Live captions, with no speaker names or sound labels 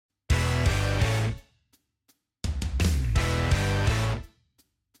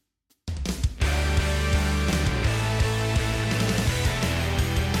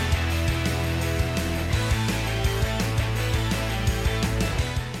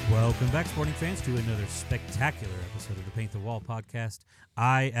Welcome back, sporting fans, to another spectacular episode of the Paint the Wall podcast.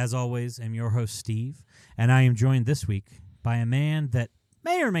 I, as always, am your host, Steve, and I am joined this week by a man that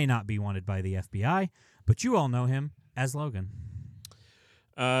may or may not be wanted by the FBI, but you all know him as Logan.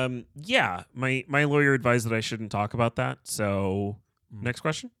 Yeah, my lawyer advised that I shouldn't talk about that, so next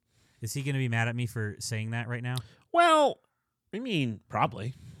question. Is he going to be mad at me for saying that right now? Well, I mean,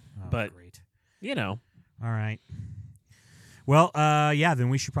 probably, but, great. you know. All right. Well, yeah, then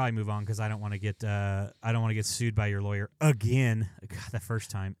we should probably move on because I don't want to get sued by your lawyer again. God, the first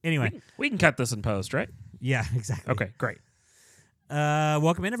time. Anyway, we can cut this in post, right? Yeah, exactly. Okay, great.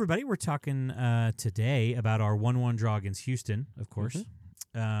 Welcome in, everybody. We're talking today about our 1-1 draw against Houston, of course.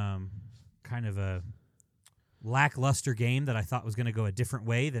 Kind of a lackluster game that I thought was going to go a different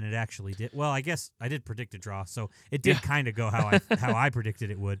way than it actually did. Well, I guess I did predict a draw, so it did kind of go how I predicted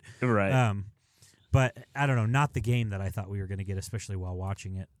it would. Right. But I don't know, not the game that I thought we were going to get, especially while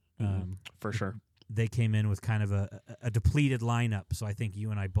watching it. For sure. They came in with kind of a depleted lineup, so I think you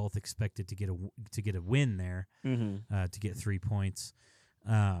and I both expected to get a win there, to get 3 points.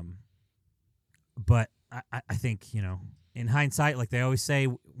 But I think, in hindsight, like they always say,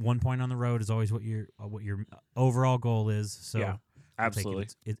 1 point on the road is always what your overall goal is. So yeah, absolutely.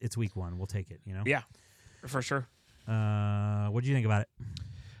 It's week 1. We'll take it. Yeah, for sure. What do you think about it?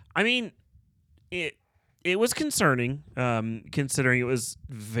 I mean, it was concerning, considering it was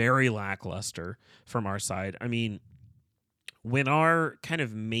very lackluster from our side. I mean, when our kind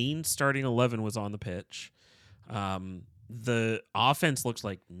of main starting 11 was on the pitch, the offense looked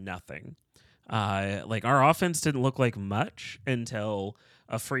like nothing. Like our offense didn't look like much until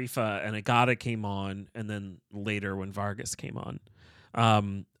Afrifa and Agata came on, and then later when Vargas came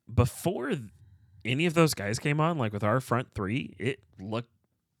on. Before any of those guys came on, like with our front three, it looked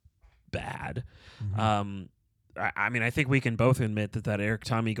bad. I mean, I think we can both admit that Eric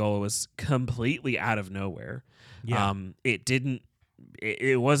Tommy goal was completely out of nowhere. Yeah.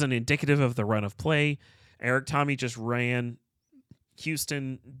 It wasn't indicative of the run of play. Eric Tommy just ran.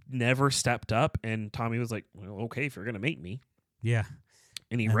 Houston never stepped up, and Tommy was like, well, okay, if you're going to make me. Yeah.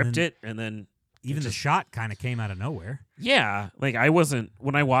 And he ripped it, and then even the shot kind of came out of nowhere. Yeah. Like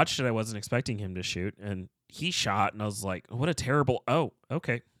when I watched it, I wasn't expecting him to shoot, and he shot, and I was like, what a terrible,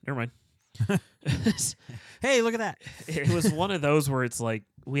 okay, never mind. Hey, look at that. It was one of those where it's like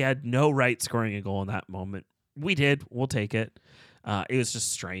we had no right scoring a goal in that moment. We did. We'll take it. It was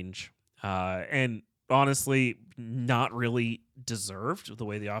just strange. And honestly, not really deserved the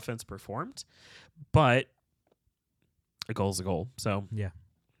way the offense performed. But a goal's a goal. So, yeah.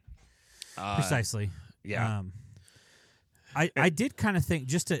 Precisely. Yeah. I did kind of think,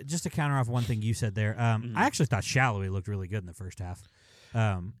 just to counter off one thing you said there, I actually thought Shallowy looked really good in the first half.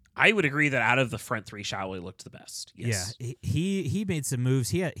 I would agree that out of the front three, Shallowy looked the best. Yes. Yeah, he made some moves.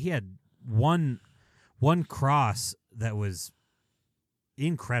 He had one cross that was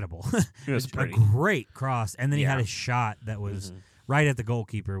incredible. It was a great cross, and then he had a shot that was right at the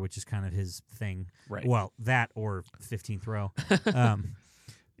goalkeeper, which is kind of his thing. Right. Well, that or 15th row.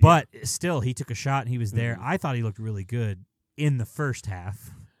 But still, he took a shot and he was there. I thought he looked really good in the first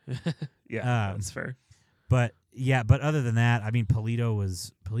half. Yeah, that's fair. But other than that, I mean, Polito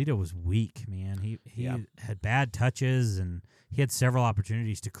was weak, man. He had bad touches, and he had several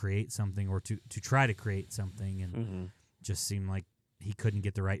opportunities to create something or to try to create something, and just seemed like he couldn't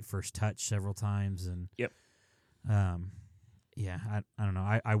get the right first touch several times. And I don't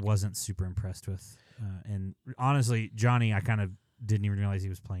know. I wasn't super impressed with, and honestly, Johnny, I kind of didn't even realize he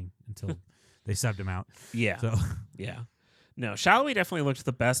was playing until they subbed him out. Yeah. So yeah. No, Shallowy definitely looked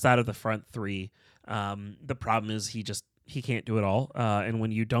the best out of the front three. The problem is he can't do it all. And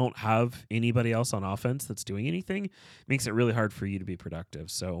when you don't have anybody else on offense that's doing anything, it makes it really hard for you to be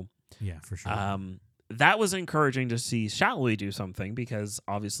productive. So yeah, for sure. That was encouraging to see Shallowy do something, because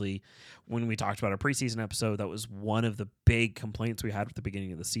obviously when we talked about our preseason episode, that was one of the big complaints we had at the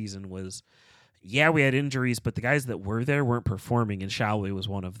beginning of the season was, we had injuries, but the guys that were there weren't performing, and Shallowy was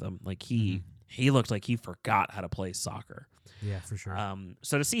one of them. Like he looked like he forgot how to play soccer. Yeah, for sure.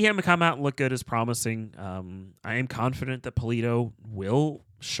 So to see him come out and look good is promising. I am confident that Polito will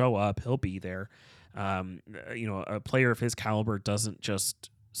show up. He'll be there. A player of his caliber doesn't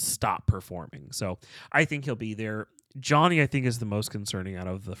just stop performing. So I think he'll be there. Johnny, I think, is the most concerning out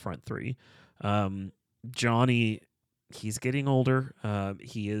of the front three. Johnny, he's getting older.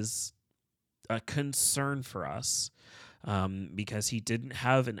 He is a concern for us because he didn't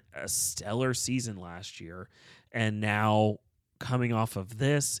have a stellar season last year, and now coming off of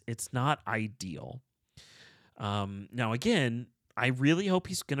this, it's not ideal. Now, again, I really hope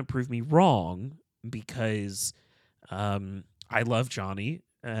he's going to prove me wrong, because I love Johnny.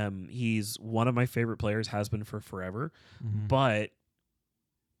 He's one of my favorite players, has been for forever, but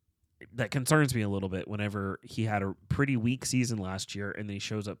that concerns me a little bit whenever he had a pretty weak season last year and then he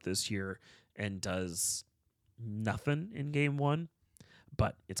shows up this year and does nothing in game one.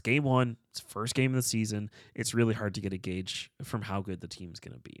 But it's game one. It's first game of the season. It's really hard to get a gauge from how good the team's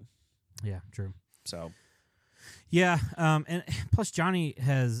going to be. Yeah, true. So, yeah, and plus Johnny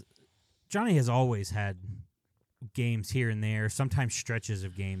has always had games here and there, sometimes stretches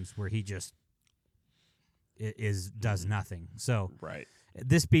of games where he just does nothing. So, right.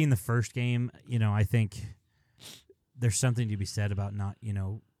 This being the first game, I think there's something to be said about not,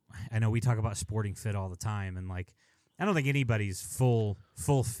 I know we talk about sporting fit all the time, and like I don't think anybody's full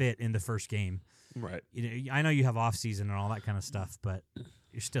fit in the first game. Right. I know you have off season and all that kind of stuff, but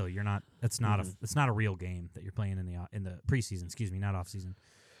you're not. It's not it's not a real game that you're playing in the preseason. Excuse me, not off season.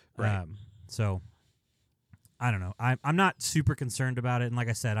 Right. So I don't know. I'm not super concerned about it, and like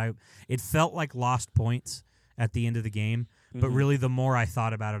I said, it felt like lost points at the end of the game. But really, the more I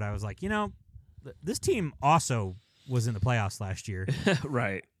thought about it, I was like, this team also was in the playoffs last year.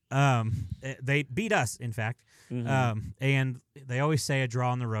 Right. They beat us, in fact. And they always say a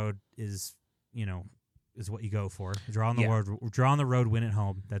draw on the road is what you go for. A draw on the road, win at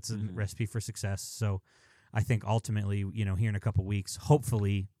home. That's a recipe for success. So I think ultimately, here in a couple weeks,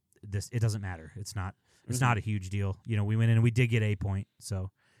 hopefully it doesn't matter. It's not a huge deal. We went in and we did get a point.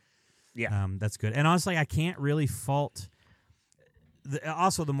 So yeah, that's good. And honestly, I can't really fault.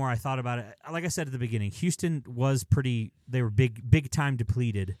 Also, the more I thought about it, like I said at the beginning, Houston was they were big time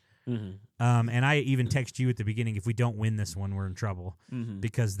depleted. And I even text you at the beginning, if we don't win this one, we're in trouble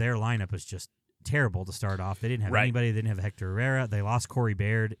because their lineup was just terrible to start off. They didn't have anybody. They didn't have Hector Herrera. They lost Corey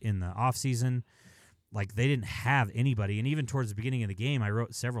Baird in the offseason. Like, they didn't have anybody. And even towards the beginning of the game, I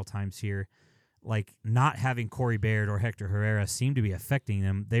wrote several times here, like, not having Corey Baird or Hector Herrera seemed to be affecting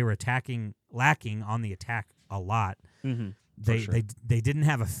them. They were lacking on the attack a lot. They didn't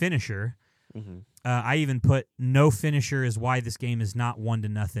have a finisher. I even put no finisher is why this game is not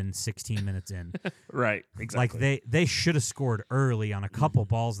 1-0 16 minutes in. Right, exactly. Like they should have scored early on a couple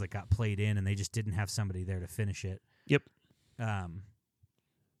balls that got played in, and they just didn't have somebody there to finish it. Yep.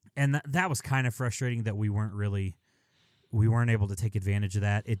 And that was kind of frustrating that we weren't able to take advantage of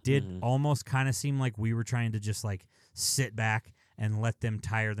that. It did almost kind of seem like we were trying to just like sit back and let them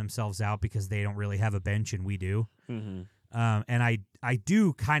tire themselves out because they don't really have a bench and we do. And I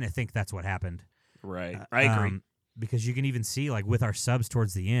do kind of think that's what happened. Right. I agree. Because you can even see, like, with our subs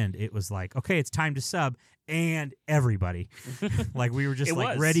towards the end, it was like, okay, it's time to sub, and everybody. Like, we were just,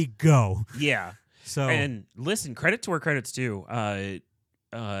 ready, go. Yeah. So, and listen, credit to where credit's due.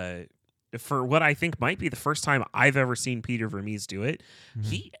 For what I think might be the first time I've ever seen Peter Vermes do it,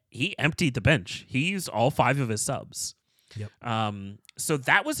 he emptied the bench. He used all 5 of his subs. Yep. So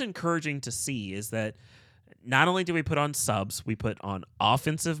that was encouraging to see, is that not only do we put on subs, we put on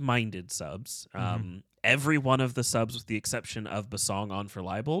offensive-minded subs. Every one of the subs, with the exception of Basong on for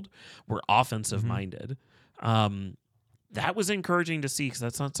Leibold, were offensive-minded. That was encouraging to see because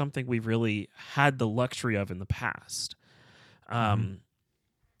that's not something we've really had the luxury of in the past.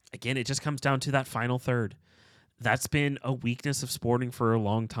 Again, it just comes down to that final third. That's been a weakness of Sporting for a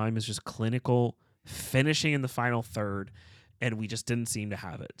long time, is just clinical finishing in the final third. And we just didn't seem to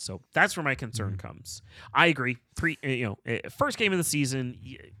have it. So that's where my concern comes. I agree. First game of the season,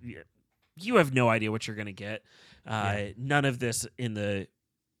 you have no idea what you're going to get. None of this in the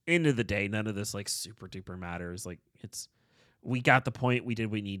end of the day, none of this like super duper matters. Like, we got the point. We did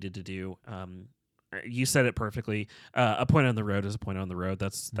what we needed to do. You said it perfectly. A point on the road is a point on the road.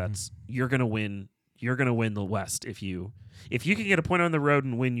 That's you're going to win. You're going to win the West if you can get a point on the road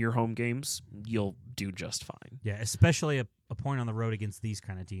and win your home games. You'll do just fine. Yeah, especially a point on the road against these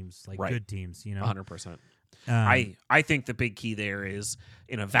kind of teams, like good teams. 100%. I think the big key there is,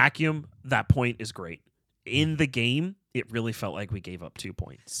 in a vacuum, that point is great. In the game, it really felt like we gave up 2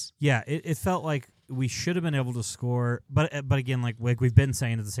 points. Yeah, it felt like we should have been able to score, but again, like we've been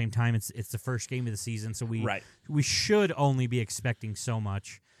saying at the same time, it's the first game of the season, so we should only be expecting so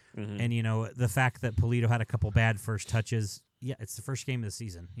much. And the fact that Pulido had a couple bad first touches, yeah, it's the first game of the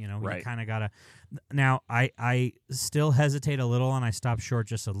season. You kind of gotta. Now I still hesitate a little, and I stopped short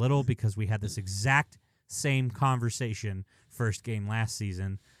just a little because we had this exact same conversation first game last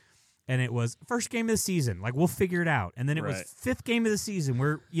season. And it was first game of the season, like we'll figure it out. And then it was fifth game of the season,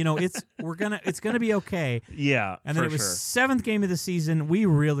 where it's gonna be okay. Yeah, and then it was seventh game of the season. We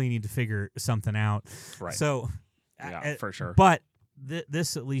really need to figure something out. Right. So, yeah, for sure. But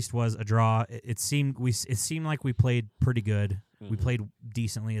this at least was a draw. It seemed like we played pretty good. We played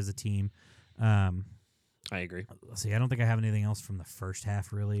decently as a team. I agree. Let's see, I don't think I have anything else from the first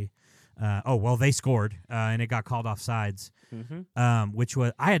half really. They scored and it got called offsides, which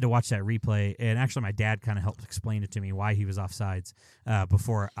was I had to watch that replay, and actually my dad kind of helped explain it to me why he was offsides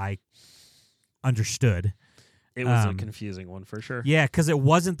before I understood. It was a confusing one for sure. Yeah, because it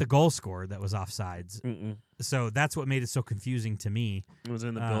wasn't the goal scorer that was offsides. Mm-mm. So that's what made it so confusing to me. It was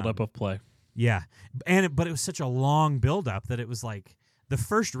in the buildup of play. Yeah, but it was such a long buildup that it was like the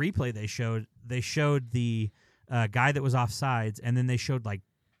first replay they showed the guy that was offsides, and then they showed like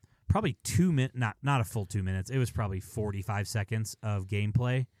probably 2 minutes, not a full 2 minutes. It was probably 45 seconds of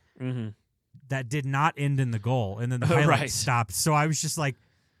gameplay that did not end in the goal, and then the highlights stopped. So I was just like,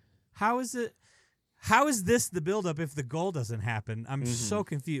 how is this the buildup if the goal doesn't happen? I'm so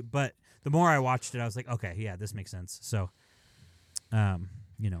confused. But the more I watched it, I was like, okay, yeah, this makes sense. So,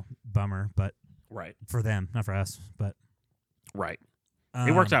 bummer, but for them, not for us. But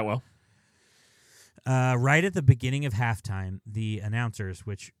it worked out well. Right at the beginning of halftime, the announcers,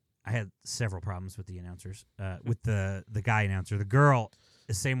 which I had several problems with the announcers, with the guy announcer, the girl,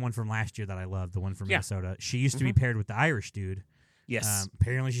 the same one from last year that I loved, the one from Minnesota. She used to be paired with the Irish dude. Yes.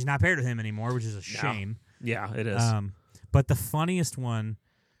 Apparently she's not paired with him anymore, which is a shame. Yeah, it is. But the funniest one,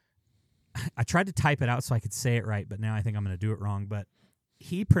 I tried to type it out so I could say it right, but now I think I'm going to do it wrong. But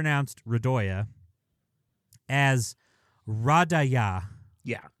he pronounced Radoja as Radaya.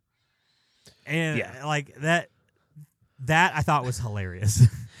 Yeah. And like that I thought was hilarious.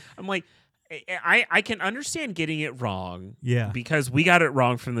 I'm like, I can understand getting it wrong. Yeah. Because we got it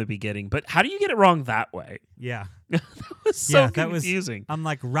wrong from the beginning. But how do you get it wrong that way? Yeah. That was so confusing. I'm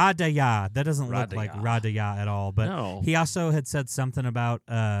like, Radaya. That doesn't look like Radaya at all. But he also had said something about,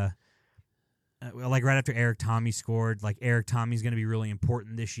 like right after Eric Tommy scored, like Eric Tommy's going to be really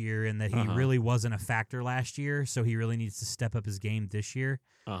important this year, and that he really wasn't a factor last year, so he really needs to step up his game this year.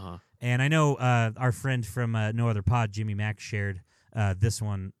 And I know our friend from No Other Pod, Jimmy Mack, shared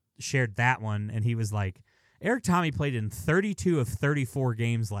that one, and he was like, Eric Tommy played in 32 of 34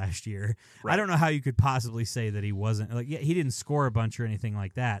 games last year. I don't know how you could possibly say that he wasn't. Like, yeah, he didn't score a bunch or anything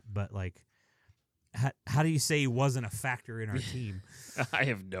like that, but like, how do you say he wasn't a factor in our team? I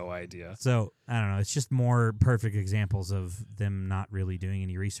have no idea. So, I don't know. It's just more perfect examples of them not really doing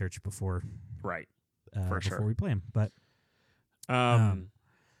any research before we play him. But I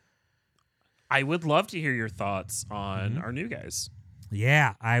would love to hear your thoughts on our new guys.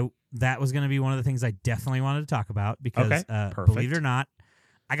 Yeah, that was going to be one of the things I definitely wanted to talk about because, believe it or not,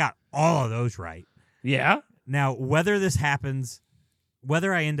 I got all of those right. Yeah? Now, whether this happens,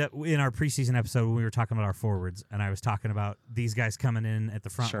 whether I end up in our preseason episode when we were talking about our forwards and I was talking about these guys coming in at the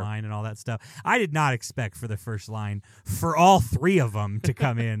front line and all that stuff, I did not expect for the first line for all three of them to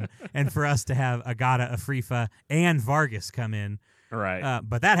come in and for us to have Agata, Afrifa, and Vargas come in. Right.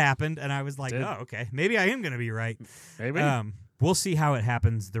 But that happened, and I was like, oh, okay, maybe I am going to be right. Maybe. We'll see how it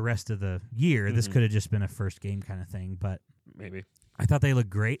happens the rest of the year. This could have just been a first game kind of thing, but maybe. I thought they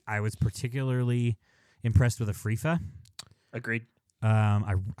looked great. I was particularly impressed with Afrifa. Agreed.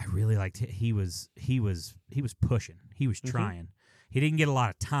 I really liked he was pushing. He was trying. He didn't get a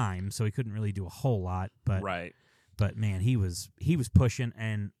lot of time, so he couldn't really do a whole lot. But But man, he was pushing,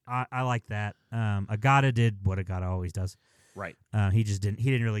 and I like that. Agata did what Agata always does. Right. He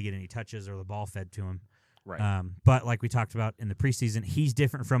didn't really get any touches or the ball fed to him. Right. But like we talked about in the preseason, he's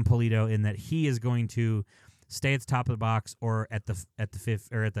different from Pulido in that he is going to stay at the top of the box or at the fifth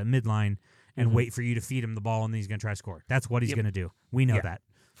or at the midline and wait for you to feed him the ball, and then he's going to try to score. That's what he's going to do. We know that.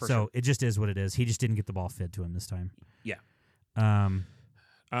 So it just is what it is. He just didn't get the ball fed to him this time. Yeah.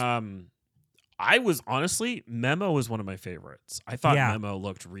 I was honestly, Memo was one of my favorites. I thought Memo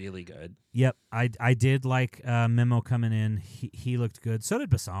looked really good. Yep. I did like Memo coming in. He looked good. So did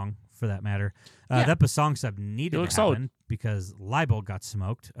Basong, for that matter. That Basong sub needed to happen solid. Because Leibold got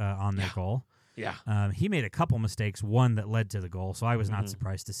smoked on their goal. Yeah. He made a couple mistakes, one that led to the goal, so I was not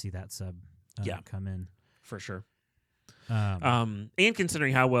surprised to see that sub come in. For sure. And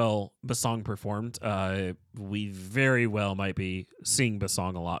considering how well Basong performed, we very well might be seeing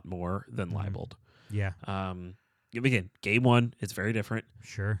Basong a lot more than Leibold. Yeah. Again, game one, it's very different.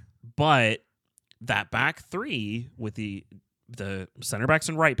 Sure. But that back three with the center backs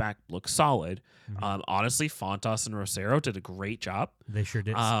and right back looks solid. Honestly, Fontas and Rosero did a great job. They sure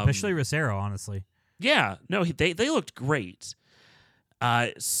did, especially Rosero, honestly. Yeah. No, they looked great.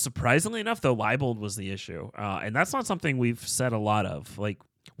 Surprisingly enough, though, Leibold was the issue. And that's not something we've said a lot of. Like,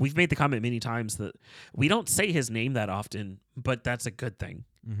 we've made the comment many times that we don't say his name that often, but that's a good thing.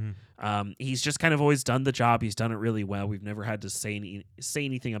 He's just kind of always done the job. He's done it really well. We've never had to say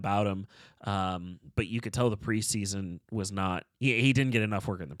anything about him. But you could tell the preseason was not... He didn't get enough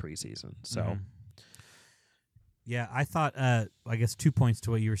work in the preseason. So, Yeah, I thought, I guess 2 points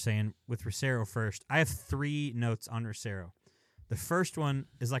to what you were saying with Rosero first. I have 3 notes on Rosero. The first one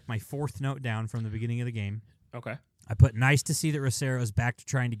is like my 4th note down from the beginning of the game. Okay. I put nice to see that Rosero is back to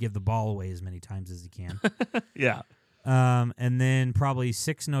trying to give the ball away as many times as he can. Yeah. And then probably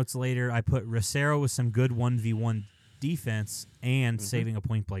 6 notes later, I put Rosero with some good 1v1 defense and saving a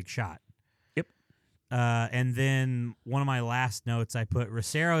point-blank shot. Yep. And then one of my last notes, I put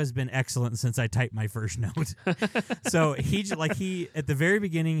Rosero has been excellent since I typed my first note. So he at the very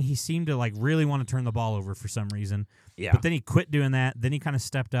beginning, he seemed to like really want to turn the ball over for some reason. Yeah. But then he quit doing that. Then he kind of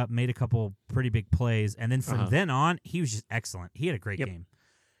stepped up, made a couple pretty big plays, and then from then on, he was just excellent. He had a great game.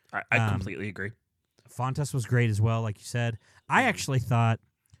 I completely agree. Fontes was great as well, like you said. I actually thought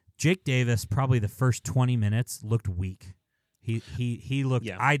Jake Davis probably the first 20 minutes looked weak. He looked.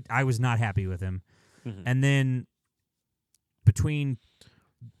 Yeah. I was not happy with him. Mhm. And then between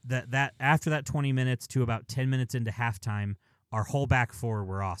that after that 20 minutes to about 10 minutes into halftime, our whole back four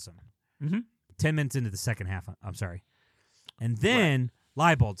were awesome. Mm-hmm. 10 minutes into the second half, I'm sorry. And then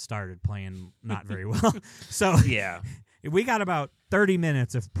Leibold started playing not very well. So Yeah. we got about 30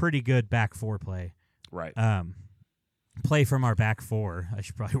 minutes of pretty good back four play. Right. Play from our back four. I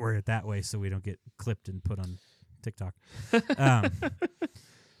should probably word it that way so we don't get clipped and put on TikTok.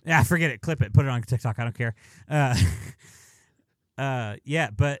 Yeah, forget it. Clip it. Put it on TikTok. I don't care. Yeah,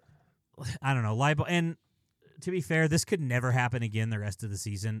 but I don't know. Leibold, and to be fair, this could never happen again the rest of the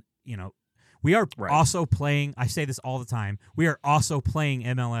season. You know, we are also playing. I say this all the time. We are also playing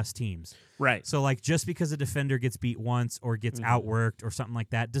MLS teams. Right. So, like, just because a defender gets beat once or gets outworked or something like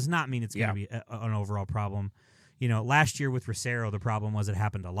that does not mean it's going to be an overall problem. You know, last year with Rosero, the problem was it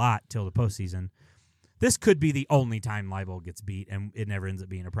happened a lot till the postseason. This could be the only time Leibold gets beat, and it never ends up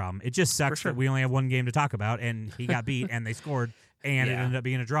being a problem. It just sucks that we only have one game to talk about, and he got beat, and they scored, and it ended up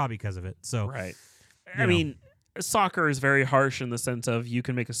being a draw because of it. So, I mean, soccer is very harsh in the sense of you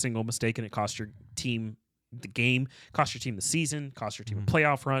can make a single mistake and it costs your team the game, costs your team the season, costs your team a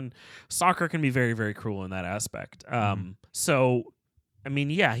playoff run. Soccer can be very, very cruel in that aspect. So, I mean,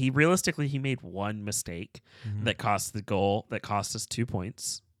 yeah, he made one mistake that cost the goal, that cost us 2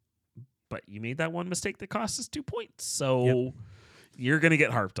 points. But you made that one mistake that cost us 2 points. So you're going to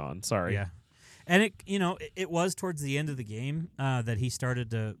get harped on. Sorry. Yeah. And it was towards the end of the game that he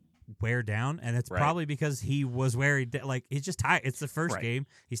started to wear down, and it's probably because he was he's just tired. It's the first game.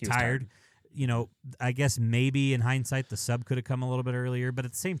 He's tired. You know, I guess maybe in hindsight the sub could have come a little bit earlier, but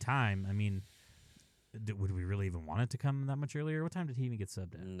at the same time, I mean, would we really even want it to come that much earlier? What time did he even get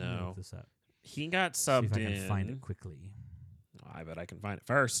subbed in? No. This up. He got subbed in. See if I can find it quickly. I bet I can find it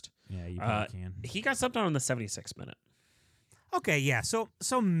first. Yeah, you probably can. He got subbed on in the 76th minute. Okay, yeah. So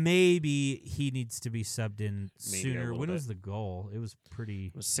maybe he needs to be subbed in sooner. When was the goal? It was pretty.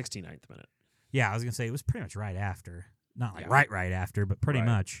 It was 69th minute. Yeah, I was gonna say it was pretty much right after. Not like right after, but pretty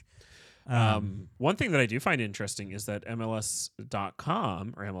much. One thing that I do find interesting is that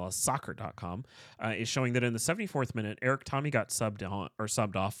MLS.com or MLSsoccer.com is showing that in the 74th minute, Eric Tommy got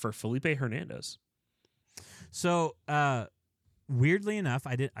subbed off for Felipe Hernandez. So weirdly enough,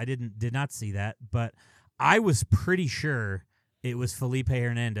 I did not see that, but I was pretty sure it was Felipe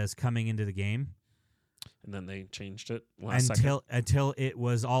Hernandez coming into the game. And then they changed it second. Until it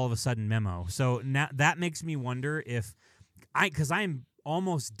was all of a sudden Memo. So now that makes me wonder if because I'm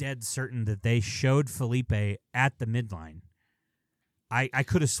almost dead certain that they showed Felipe at the midline. I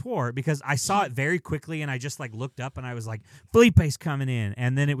could have swore because I saw it very quickly and I just like looked up and I was like, Felipe's coming in,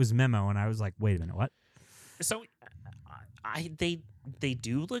 and then it was Memo and I was like, wait a minute, what? So they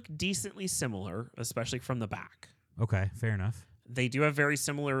do look decently similar, especially from the back. Okay, fair enough. They do have very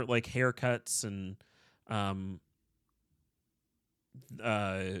similar like haircuts and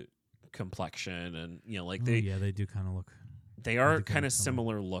complexion, and they do kind of look. They are kind of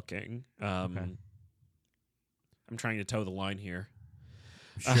similar looking. I'm trying to toe the line here.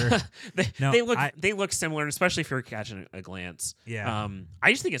 Sure. They look similar, especially if you're catching a glance. Yeah.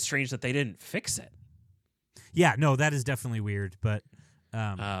 I just think it's strange that they didn't fix it. Yeah, no, that is definitely weird, but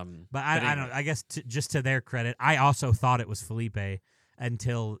I don't know. I guess just to their credit, I also thought it was Felipe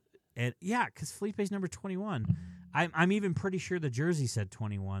until because Felipe's number 21. I'm even pretty sure the jersey said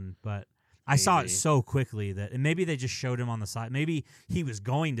 21, but I saw it so quickly that and maybe they just showed him on the side. Maybe he was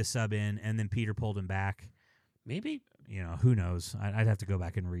going to sub in and then Peter pulled him back. Maybe. Who knows? I'd have to go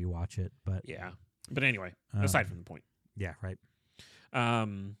back and rewatch it, but yeah. But anyway, aside from the point. Yeah, right.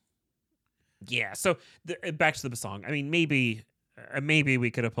 Yeah. So back to the song. I mean, maybe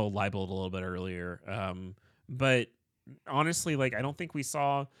we could have pulled Leibold a little bit earlier. But honestly, like I don't think we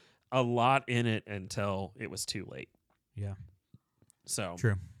saw a lot in it until it was too late. Yeah. So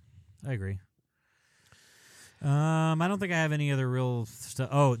true. I agree. I don't think I have any other real stuff.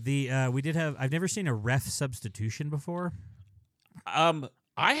 Oh, we did have. I've never seen a ref substitution before. I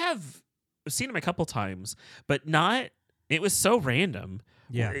have seen him a couple times, but not. It was so random.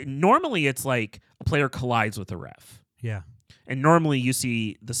 Yeah. Normally, it's like a player collides with a ref. Yeah. And normally you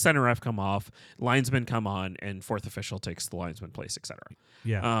see the center ref come off, linesman come on, and fourth official takes the linesman place, etc.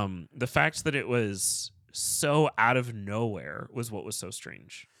 Yeah. The fact that it was so out of nowhere was what was so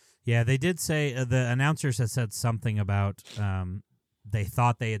strange. Yeah, they did say the announcers had said something about they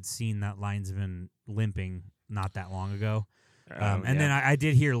thought they had seen that linesman limping not that long ago. Then I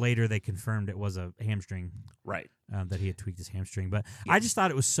did hear later they confirmed it was a hamstring. Right. That he had tweaked his hamstring. But I just thought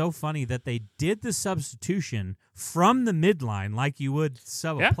it was so funny that they did the substitution from the midline like you would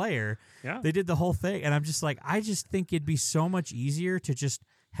sub a player. Yeah. They did the whole thing. And I'm just like, I just think it'd be so much easier to just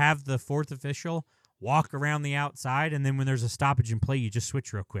have the fourth official walk around the outside, and then when there's a stoppage in play, you just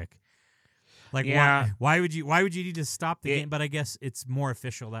switch real quick. Like, why would you need to stop the game? But I guess it's more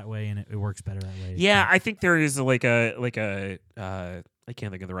official that way, and it works better that way. Yeah, I think there is I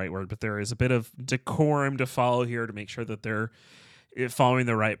can't think of the right word, but there is a bit of decorum to follow here to make sure that they're following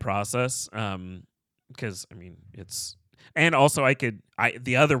the right process. Because I mean, and also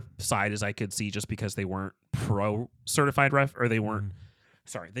the other side is I could see just because they weren't pro certified ref, or they weren't.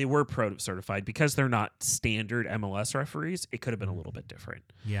 Sorry, they were pro certified because they're not standard MLS referees. It could have been a little bit different.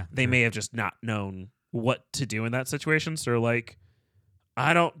 Yeah, they may have just not known what to do in that situation. So they're like,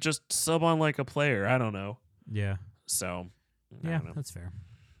 I don't just sub on like a player. I don't know. Yeah. So yeah, that's fair.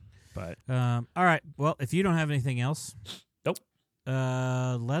 But all right. Well, if you don't have anything else, nope.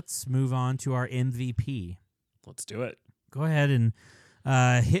 Let's move on to our MVP. Let's do it. Go ahead and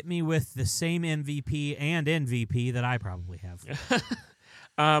hit me with the same MVP and MVP that I probably have.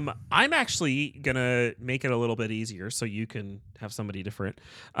 I'm actually gonna make it a little bit easier so you can have somebody different.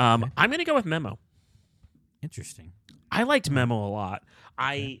 I'm gonna go with Memo. Interesting. I liked Memo a lot.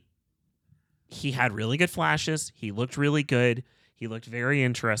 He had really good flashes. He looked really good. He looked very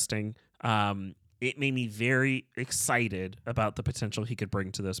interesting. It made me very excited about the potential he could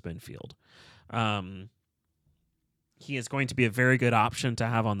bring to this midfield. He is going to be a very good option to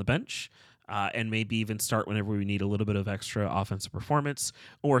have on the bench. And maybe even start whenever we need a little bit of extra offensive performance,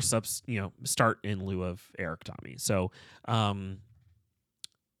 or start in lieu of Eric Tommy. So, I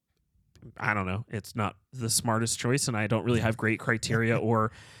don't know. It's not the smartest choice, and I don't really have great criteria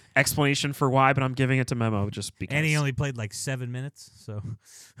or explanation for why, but I'm giving it to Memo just because. And he only played like 7 minutes, so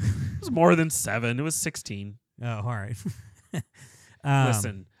it was more than 7. It was 16. Oh, all right.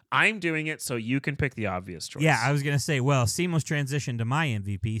 Listen. I'm doing it so you can pick the obvious choice. Yeah, I was going to say, seamless transition to my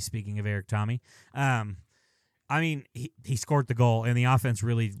MVP, speaking of Eric Tommy. I mean, he scored the goal, and the offense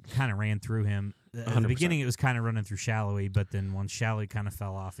really kind of ran through him. At the beginning, it was kind of running through Shallowy, but then once Shallowy kind of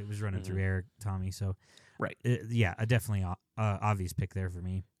fell off, it was running through Eric Tommy. So, right. A definitely obvious pick there for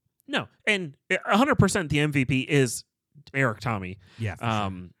me. No, and 100% the MVP is Eric Tommy. Yeah, sure.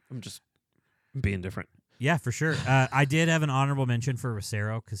 I'm just being different. Yeah, for sure. I did have an honorable mention for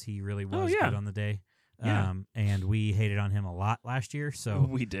Rosero because he really was good on the day. Yeah. And we hated on him a lot last year, so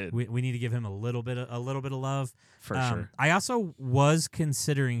we did. We need to give him a little bit of love for sure. I also was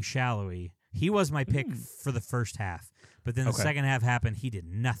considering Shallowy. He was my pick for the first half, but then the second half happened. He did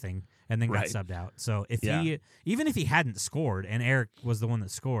nothing and then got subbed out. So even if he hadn't scored and Eric was the one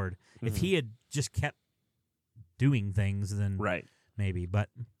that scored, if he had just kept doing things, then maybe. But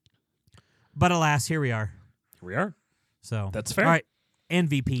alas, here we are. Here we are. So that's fair. All right,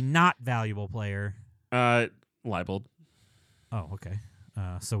 MVP, not valuable player. Leibold. Oh, okay.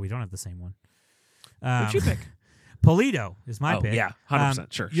 So we don't have the same one. What'd you pick? Polito is my pick. Yeah,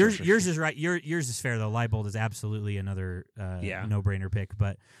 100%. Sure. Yours is right. Yours is fair though. Leibold is absolutely another no-brainer pick.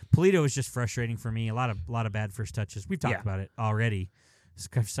 But Polito is just frustrating for me. A lot of bad first touches. We've talked about it already.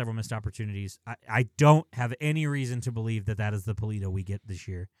 Several missed opportunities. I don't have any reason to believe that is the Polito we get this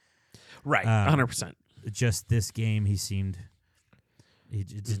year. Right, 100%. Just this game, he just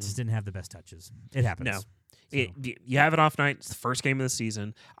didn't have the best touches. It happens. No. You have an off night. It's the first game of the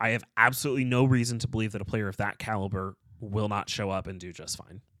season. I have absolutely no reason to believe that a player of that caliber will not show up and do just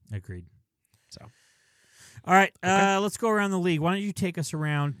fine. Agreed. So, all right, let's go around the league. Why don't you take us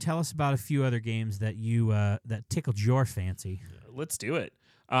around? Tell us about a few other games that you that tickled your fancy. Let's do it.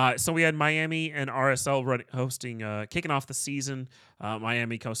 So we had Miami and RSL hosting, kicking off the season.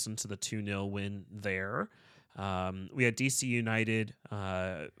 Miami coasting to the 2-0 win there. We had DC United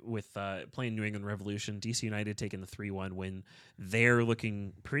with playing New England Revolution. DC United taking the 3-1 win. They're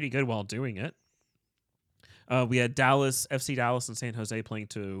looking pretty good while doing it. We had FC Dallas and San Jose playing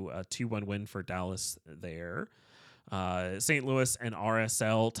to a 2-1 win for Dallas there. St. Louis and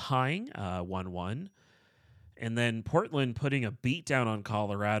RSL tying 1-1. And then Portland putting a beat down on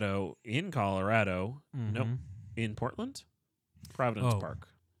Colorado in Colorado. Nope. In Portland? Providence Park.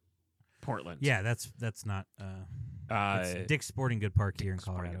 Portland. Yeah, that's not it's Dick's Sporting Good Park here in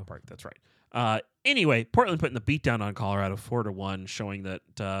Colorado. Park, that's right. Anyway, Portland putting the beat down on Colorado 4-1, showing that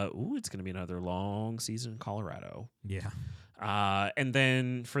it's going to be another long season in Colorado. Yeah. And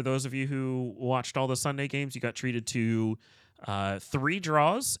then for those of you who watched all the Sunday games, you got treated to 3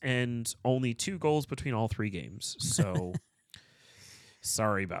 draws and only 2 goals between all 3 games. So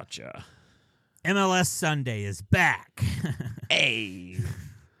sorry about you. MLS Sunday is back. Hey.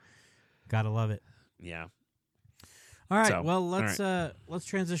 Gotta love it. Yeah. All right. So, well, let's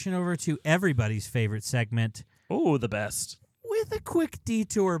transition over to everybody's favorite segment. Oh, the best. With a quick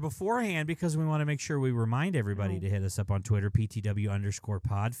detour beforehand, because we want to make sure we remind everybody to hit us up on Twitter,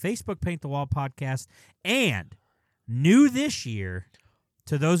 PTW_pod, Facebook, Paint the Wall Podcast, and new this year,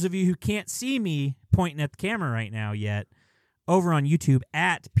 to those of you who can't see me pointing at the camera right now yet, over on YouTube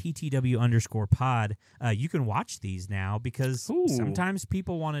at PTW_pod, you can watch these now because sometimes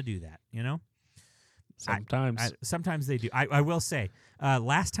people want to do that, you know? Sometimes. Sometimes they do. I will say,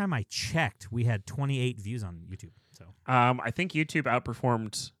 last time I checked, we had 28 views on YouTube. So I think YouTube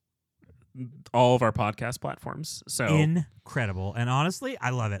outperformed all of our podcast platforms. So incredible. And honestly,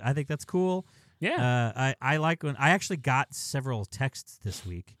 I love it. I think that's cool. Yeah. I like when I actually got several texts this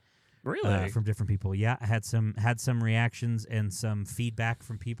week. Really? From different people. Yeah, I had some reactions and some feedback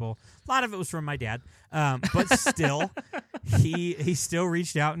from people. A lot of it was from my dad, but still, he still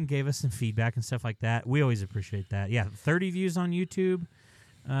reached out and gave us some feedback and stuff like that. We always appreciate that. Yeah, 30 views on YouTube.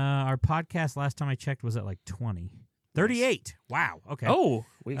 Our podcast last time I checked was at like 20. 38. Wow. Okay. Oh,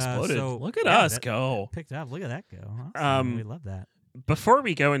 we exploded. So, look at us go. Picked up. Look at that go. Awesome. We love that. Before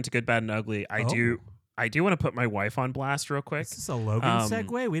we go into Good, Bad, and Ugly, I do want to put my wife on blast real quick. Is this a Logan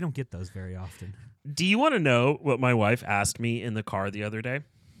segue? We don't get those very often. Do you want to know what my wife asked me in the car the other day?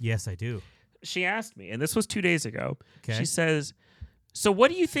 Yes, I do. She asked me, and this was 2 days ago. Okay. She says, "So what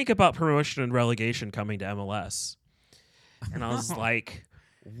do you think about promotion and relegation coming to MLS?" And I was like,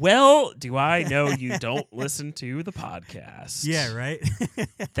 well, do I know you don't listen to the podcast? Yeah, right?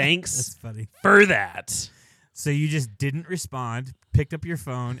 Thanks That's funny. for that. So you just didn't respond, picked up your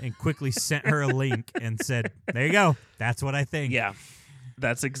phone, and quickly sent her a link and said, there you go. That's what I think. Yeah,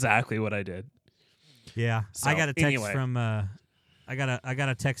 that's exactly what I did. Yeah. So, I got a text anyway. from I got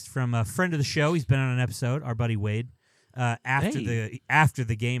a text from a friend of the show. He's been on an episode, our buddy Wade. After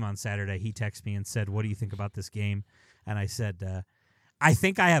the game on Saturday, he texted me and said, what do you think about this game? And I said, I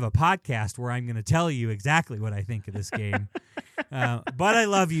think I have a podcast where I'm going to tell you exactly what I think of this game. But I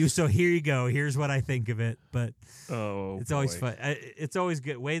love you, so here you go. Here's what I think of it. But it's always fun. It's always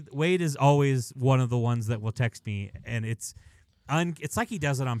good. Wade is always one of the ones that will text me, and it's like he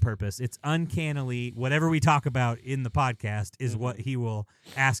does it on purpose. It's uncannily whatever we talk about in the podcast is what he will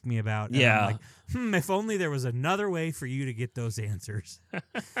ask me about. And yeah. I'm like, if only there was another way for you to get those answers.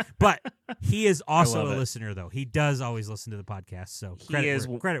 But he is also a listener, though. He does always listen to the podcast. So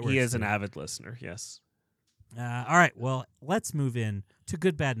credit he is an avid listener. Yes. All right. Well, let's move in to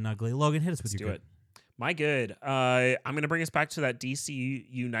Good, Bad, and Ugly. Logan, hit us with your good. My good. I'm going to bring us back to that DC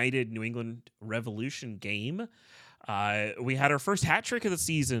United New England Revolution game. We had our first hat trick of the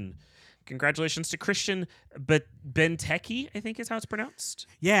season. Congratulations to Christian Benteke, I think is how it's pronounced.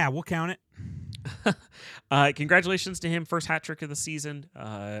 Yeah, we'll count it. Congratulations to him, first hat trick of the season.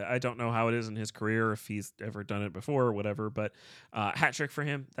 I don't know how it is in his career, if he's ever done it before or whatever, but hat trick for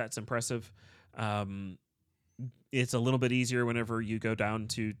him, that's impressive. It's a little bit easier whenever you go down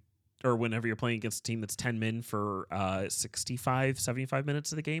to, or whenever you're playing against a team that's 10 men for 65, 75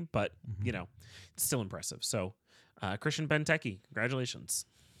 minutes of the game, but, it's still impressive. So, Christian Benteke, congratulations.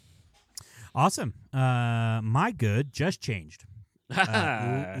 Awesome. My good just changed.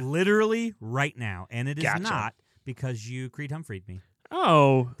 Literally right now. And it is not because you Creed Humphrey'd me.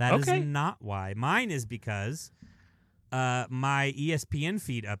 Oh, that is not why. Mine is because my ESPN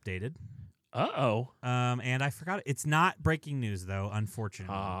feed updated. And I forgot it. It's not breaking news though,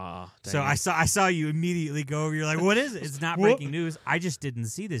 unfortunately. So I saw you immediately go over. You're like, what is it? It's not breaking news. I just didn't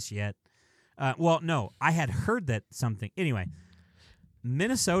see this yet. Well, no, I had heard that something. Anyway,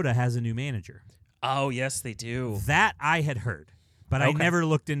 Minnesota has a new manager. Oh, yes, they do. That I had heard, but I never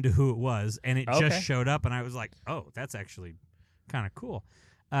looked into who it was, and it just showed up, and I was like, oh, that's actually kind of cool.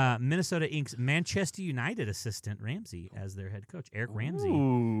 Minnesota Inc.'s Manchester United assistant Ramsey as their head coach, Eric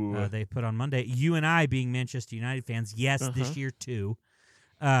Ramsey. They put on Monday. You and I, being Manchester United fans, yes, this year too.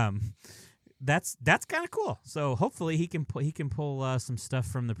 That's kind of cool. So hopefully he can pull some stuff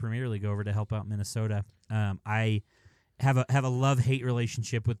from the Premier League over to help out Minnesota. I have a love-hate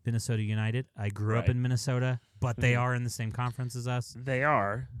relationship with Minnesota United. I grew up Right. in Minnesota, but they are in the same conference as us, They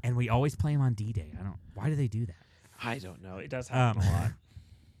are. and we always play them on D-Day. Why do they do that? I don't know. It does happen a lot.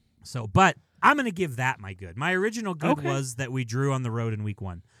 So, but I'm going to give that my good. My original good Okay. was that we drew on the road in week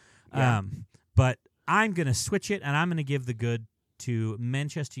 1. Yeah. But I'm going to switch it, and I'm going to give the good to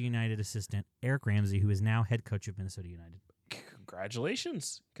Manchester United assistant Eric Ramsey, who is now head coach of Minnesota United.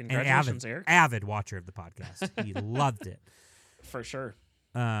 Congratulations. And Congratulations, Eric. avid watcher of the podcast. He loved it. For sure.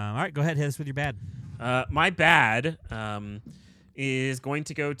 All right, go ahead. Hit us with your bad. My bad is going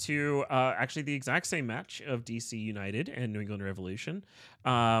to go to actually the exact same match of DC United and New England Revolution.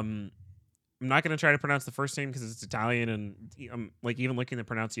 I'm not going to try to pronounce the first name because it's Italian, and like even looking at the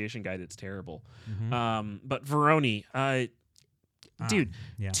pronunciation guide, it's terrible. But Veroni, dude,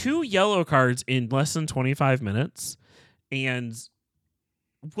 Yeah. 2 yellow cards in less than 25 minutes, and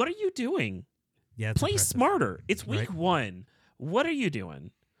what are you doing? Yeah, it's Play impressive. smarter. It's week Right. 1. What are you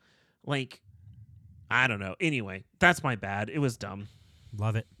doing? Like, I don't know. Anyway, that's my bad. It was dumb.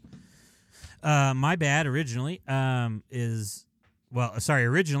 Love it. My bad originally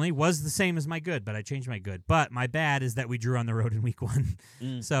originally was the same as my good, but I changed my good. But my bad is that we drew on the road in week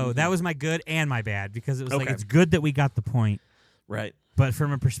 1. So that was my good and my bad because it was like, Okay. it's good that we got the point. Right. But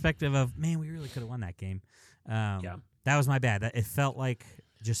from a perspective of, man, we really could have won that game. That was my bad. It felt like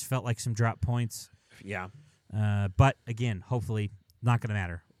some drop points. Yeah. But again, hopefully not going to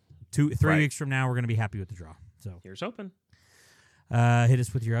matter. 3 Right. weeks from now, we're going to be happy with the draw. So Here's hoping. hit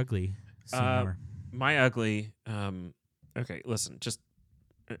us with your ugly. Seymour. My ugly. Okay, listen. Just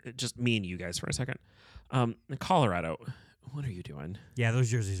me and you guys for a second. Colorado, what are you doing? Yeah, those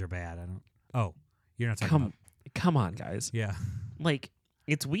jerseys are bad. You're not talking Come on, guys. Yeah. Like,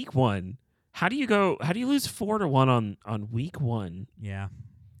 it's week 1. How do you lose 4-1 on week 1? Yeah.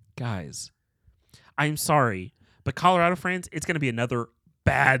 Guys, I'm sorry, but Colorado fans, it's going to be another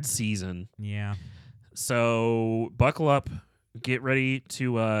bad season. Yeah. So buckle up, get ready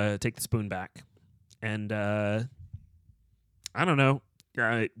to take the spoon back, and I don't know,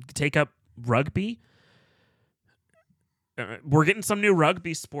 take up rugby. We're getting some new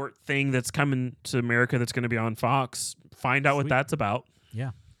rugby sport thing that's coming to America that's going to be on Fox. Find out what Sweet. that's about.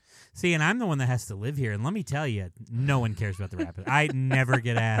 Yeah. See, and I'm the one that has to live here, and let me tell you, no one cares about the Rapids. I never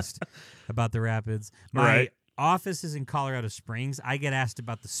get asked about the Rapids. My Right. office is in Colorado Springs. I get asked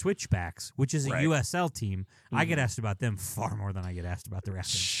about the Switchbacks, which is a Right. USL team. I get asked about them far more than I get asked about the Rapids.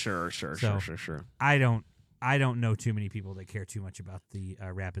 Sure. So- I don't know too many people that care too much about the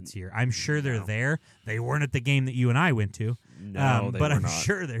Rapids here. I'm sure they're No. there. They weren't at the game that you and I went to. No, they but were I'm not.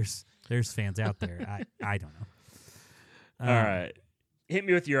 sure there's fans out there. I don't know. All right, hit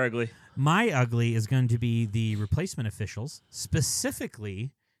me with your ugly. My ugly is going to be the replacement officials,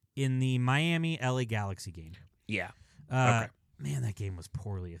 specifically in the Miami LA Galaxy game. Yeah. Man, that game was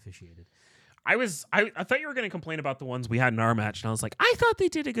poorly officiated. I thought you were going to complain about the ones we had in our match, and I was like, I thought they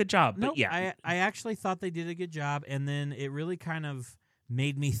did a good job. But No, yeah, I actually thought they did a good job, and then it really kind of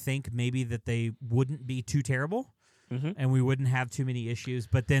made me think maybe that they wouldn't be too terrible. Mhm. And we wouldn't have too many issues.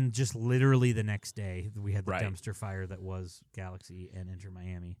 But then just literally the next day, we had the Right. dumpster fire that was Galaxy and Inter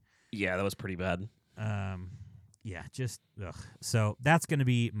Miami. yeah, that was pretty bad. Yeah, just ugh. So that's going to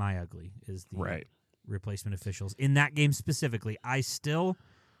be my ugly is the Right. replacement officials. In that game specifically, I still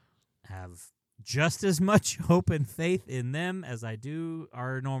have just as much hope and faith in them as I do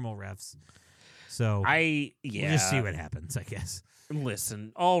our normal refs. So we'll just see what happens, I guess.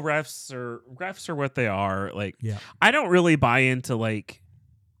 Listen, all refs are what they are. Like, Yeah. I don't really buy into like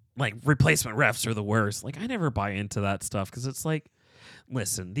replacement refs are the worst. Like, I never buy into that stuff because it's like,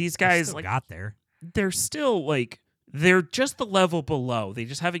 listen, these guys Still like got there. they're still like they're just the level below. They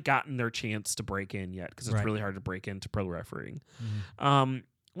just haven't gotten their chance to break in yet because it's Right. really hard to break into pro refereeing. Mhm.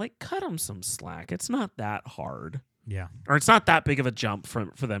 Like, cut them some slack. It's not that hard. Yeah. Or it's not that big of a jump for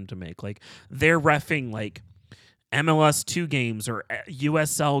them to make. Like, they're reffing like MLS 2 games or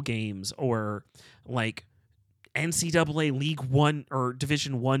USL games or like NCAA League 1 or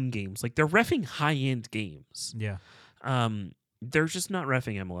Division 1 games. Like, they're reffing high-end games. Yeah. They're just not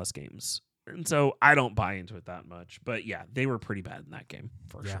reffing MLS games. And so I don't buy into it that much. But yeah, they were pretty bad in that game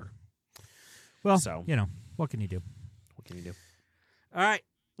for Yeah. sure. Well, So- what can you do? What can you do? All right.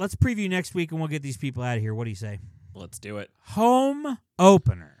 Let's preview next week and we'll get these people out of here. What do you say? Let's do it. Home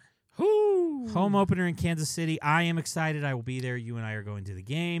opener. Whoo! Home opener in Kansas City. I am excited. I will be there. You and I are going to the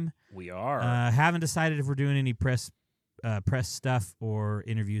game. We are. Haven't decided if we're doing any press stuff or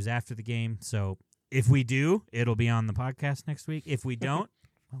interviews after the game. So if we do, it'll be on the podcast next week. If we don't,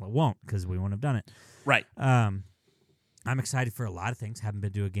 well, it won't because we won't have done it. Right. I'm excited for a lot of things. Haven't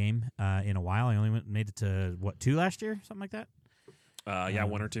been to a game in a while. I only made it to, 2 last year? Something like that? Yeah,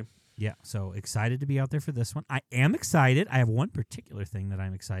 1 or 2. Yeah, so excited to be out there for this one. I am excited. I have one particular thing that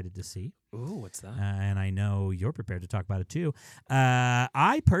I'm excited to see. Ooh, what's that? And I know you're prepared to talk about it too.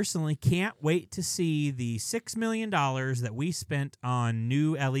 I personally can't wait to see the $6 million that we spent on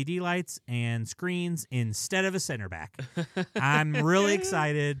new LED lights and screens instead of a center back. I'm really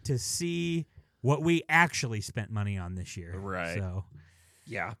excited to see what we actually spent money on this year. Right. So,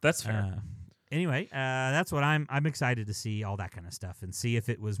 yeah, that's fair. Anyway, that's what I'm excited to see, all that kind of stuff, and see if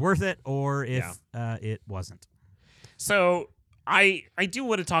it was worth it or if it wasn't. So I do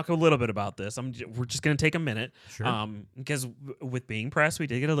want to talk a little bit about this. We're just going to take a minute. Sure. Because with Being Press, we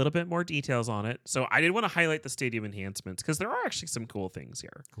did get a little bit more details on it. So I did want to highlight the stadium enhancements because there are actually some cool things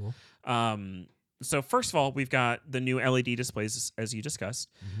here. Cool. So first of all, we've got the new LED displays, as you discussed.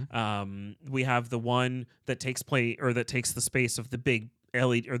 Mm-hmm. We have the one that takes the space of the big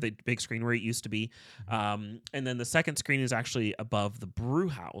LED or the big screen where it used to be. And then the second screen is actually above the brew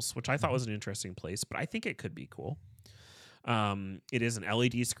house, which I thought was an interesting place, but I think it could be cool. It is an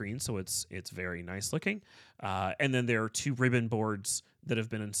LED screen, so it's very nice looking. And then there are 2 ribbon boards that have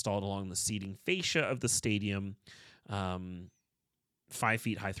been installed along the seating fascia of the stadium, 5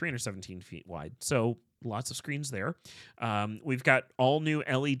 feet high, 317 feet wide. So lots of screens there. We've got all new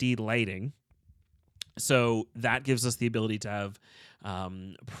LED lighting. So that gives us the ability to have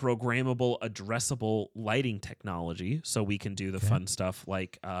programmable, addressable lighting technology, so we can do the fun stuff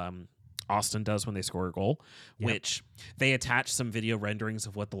like Austin does when they score a goal, which they attach some video renderings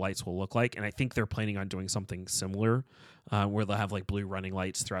of what the lights will look like, and I think they're planning on doing something similar where they'll have like blue running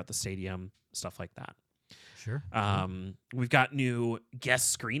lights throughout the stadium, stuff like that. Sure. We've got new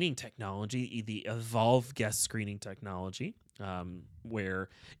guest screening technology, the Evolve guest screening technology, where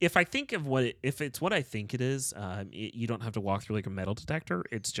if it's what I think it is, you don't have to walk through like a metal detector.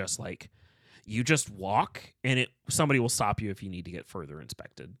 It's just like you just walk and somebody will stop you if you need to get further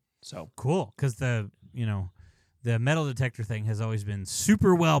inspected. So cool, because the metal detector thing has always been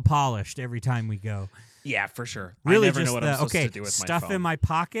super well polished every time we go. Yeah, for sure. Really, I never just know what I'm supposed to do with stuff my phone. in my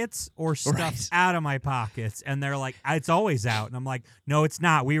pockets or stuff out of my pockets, and they're like, it's always out, and I'm like, no, it's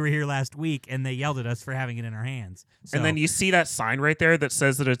not. We were here last week, and they yelled at us for having it in our hands. So, and then you see that sign right there that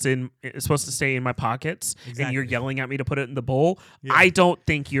says that it's supposed to stay in my pockets, and you're yelling at me to put it in the bowl. Yeah. I don't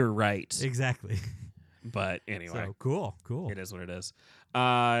think you're right. Exactly. But anyway, so cool. It is what it is.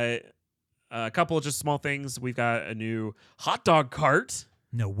 A couple of just small things. We've got a new hot dog cart.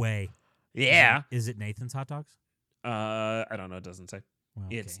 No way. Yeah. Is it Nathan's Hot Dogs? I don't know. It doesn't say. Well,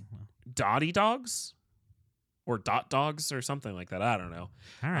 it's Dotty Dogs or Dot Dogs or something like that. I don't know.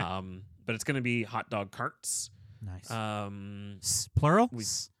 All right. But it's going to be hot dog carts. Nice. Plural?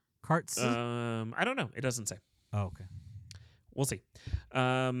 Carts? I don't know. It doesn't say. Oh, okay. We'll see.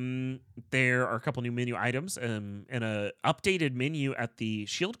 There are a couple new menu items and a updated menu at the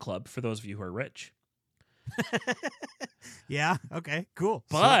Shield Club for those of you who are rich. Yeah. Okay. Cool.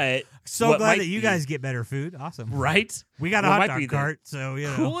 But so glad that you guys get better food. Awesome. Right? We got a hot dog cart, so you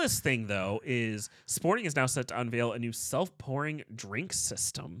know. Coolest thing though is Sporting is now set to unveil a new self-pouring drink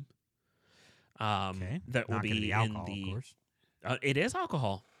system. That will be alcohol, in the. Of course. It is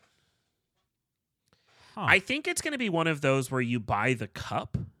alcohol. Huh. I think it's going to be one of those where you buy the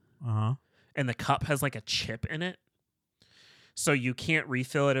cup, and the cup has like a chip in it. So you can't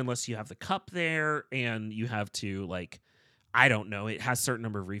refill it unless you have the cup there, and you have to like, I don't know. It has a certain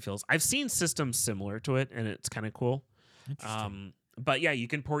number of refills. I've seen systems similar to it, and it's kind of cool. Interesting. But yeah, you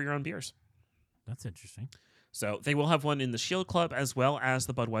can pour your own beers. That's interesting. So they will have one in the Shield Club as well as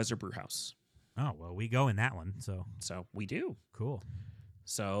the Budweiser Brewhouse. Oh well, we go in that one. So we do. Cool.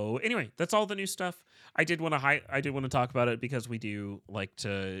 So anyway, that's all the new stuff. I did want to talk about it because we do like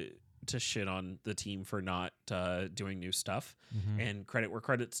to shit on the team for not doing new stuff, and credit where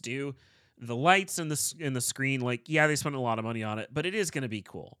credit's due. The lights and the screen, like, yeah, they spent a lot of money on it, but it is going to be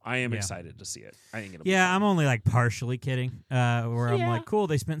cool. I am excited to see it. I think it'll be fun. I'm only like partially kidding. Where I'm like, cool,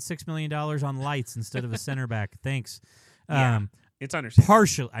 they spent $6 million on lights instead of a center back. Thanks. It's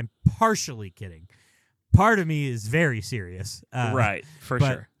understandable. I'm partially kidding. Part of me is very serious. Right, for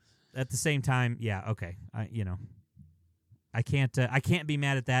sure. At the same time, okay. I can't be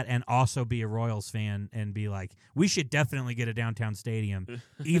mad at that and also be a Royals fan and be like, we should definitely get a downtown stadium,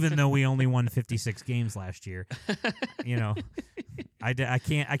 even though we only won 56 games last year. I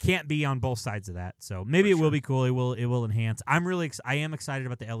can't be on both sides of that. So maybe it will be cool. It will enhance. I am excited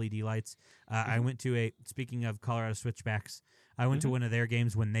about the LED lights. I went to speaking of Colorado Switchbacks, I went to one of their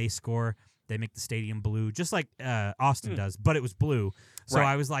games when they score. They make the stadium blue, just like Austin does, but it was blue. So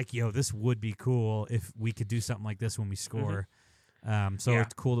I was like, yo, this would be cool if we could do something like this when we score. So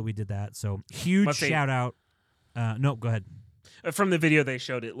it's cool that we did that. So huge shout out. No, go ahead. From the video they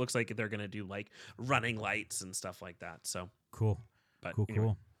showed, it looks like they're going to do like running lights and stuff like that. So cool. But cool, anyway.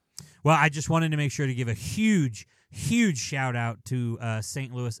 cool. Well, I just wanted to make sure to give a huge shout out to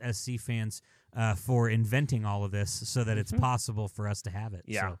St. Louis SC fans for inventing all of this so that it's possible for us to have it.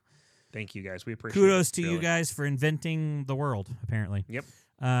 Yeah. So, thank you guys. We appreciate kudos it. to you guys for inventing the world, apparently. Yep.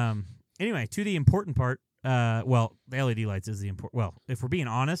 Anyway, to the important part. Well, the LED lights is the important. Well, if we're being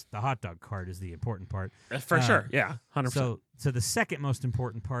honest, the hot dog cart is the important part. For sure. Yeah. 100%. So the second most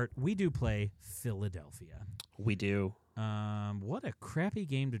important part, we do play Philadelphia. We do. What a crappy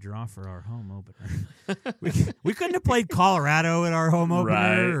game to draw for our home opener. we couldn't have played Colorado at our home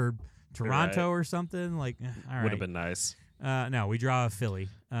opener or Toronto or something. Like, all right. Would have been nice. No, we draw Philly.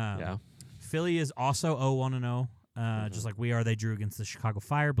 Yeah. Philly is also 0-1-0, just like we are. They drew against the Chicago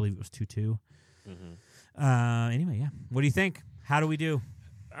Fire. I believe it was 2-2. Anyway, yeah. What do you think? How do we do?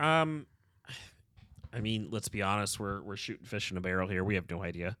 I mean, let's be honest. We're shooting fish in a barrel here. We have no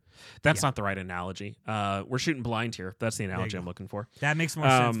idea. That's not the right analogy. We're shooting blind here. That's the analogy I'm looking for. That makes more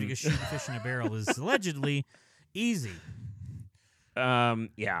sense because shooting fish in a barrel is allegedly easy.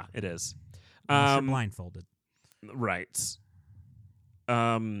 Yeah, it is. Unless you're blindfolded. Right.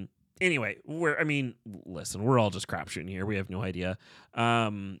 Anyway, listen, we're all just crapshooting here. We have no idea.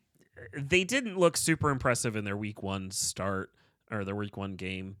 They didn't look super impressive in their week 1 start or their week 1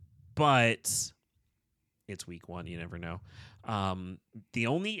 game, but it's week 1. You never know. The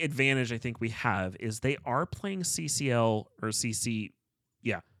only advantage I think we have is they are playing CCL or CCC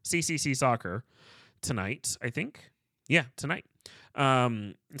soccer tonight, I think. Yeah, tonight.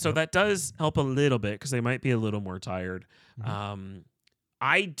 So that does help a little bit because they might be a little more tired.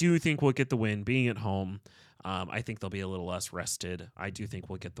 I do think we'll get the win being at home. I think they'll be a little less rested. I do think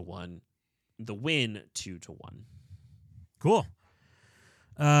we'll get the win 2-1. Cool.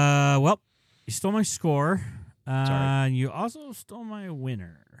 Well, you stole my score. Sorry. You also stole my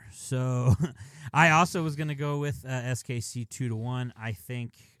winner. So I also was going to go with SKC 2-1. I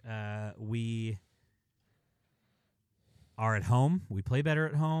think we are at home. We play better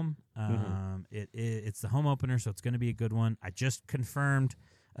at home. It's the home opener, so it's going to be a good one. I just confirmed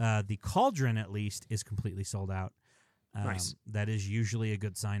the Cauldron, at least, is completely sold out. Nice. That is usually a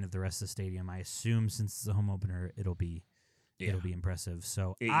good sign of the rest of the stadium. I assume since it's a home opener, it'll be impressive.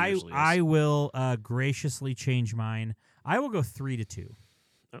 So I will graciously change mine. I will go 3-2.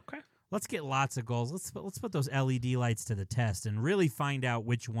 Okay. Let's get lots of goals. Let's put those LED lights to the test and really find out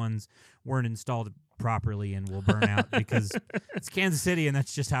which ones weren't installed properly and will burn out because it's Kansas City and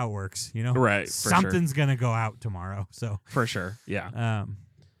that's just how it works, you know? Right. Something's gonna go out tomorrow. So for sure. Yeah.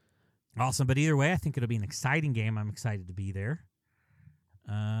 Awesome. But either way, I think it'll be an exciting game. I'm excited to be there.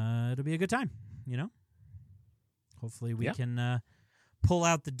 It'll be a good time, you know? Hopefully we can pull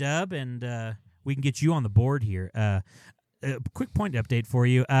out the dub and we can get you on the board here. A quick point update for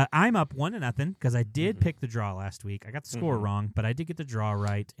you. I'm up 1-0 because I did pick the draw last week. I got the score wrong, but I did get the draw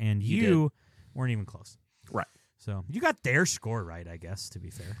right, and you weren't even close. Right. So you got their score right, I guess, to be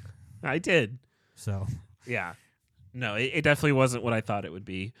fair. I did. So yeah. No, it definitely wasn't what I thought it would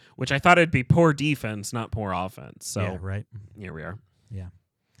be, which I thought it'd be poor defense, not poor offense. So yeah, right. Here we are. Yeah.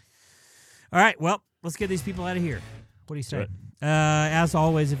 All right, well, let's get these people out of here. What do you say? As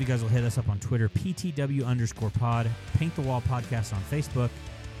always, if you guys will hit us up on Twitter, PTW_pod, Paint the Wall Podcast on Facebook.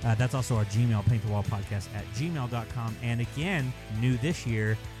 That's also our Gmail, paintthewallpodcast@gmail.com. And again, new this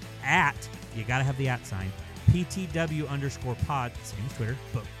year, you got to have the @ sign, PTW_pod, same as Twitter,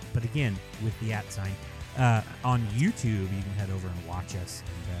 but again, with the @ sign. On YouTube, you can head over and watch us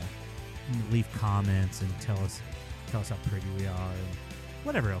and leave comments and tell us how pretty we are and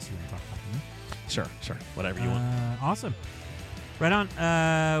whatever else you want to talk about. You know? Sure. Whatever you want. Awesome. Right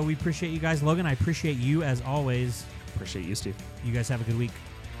on. We appreciate you guys. Logan, I appreciate you as always. Appreciate you, Steve. You guys have a good week.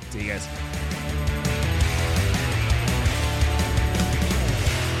 See you guys.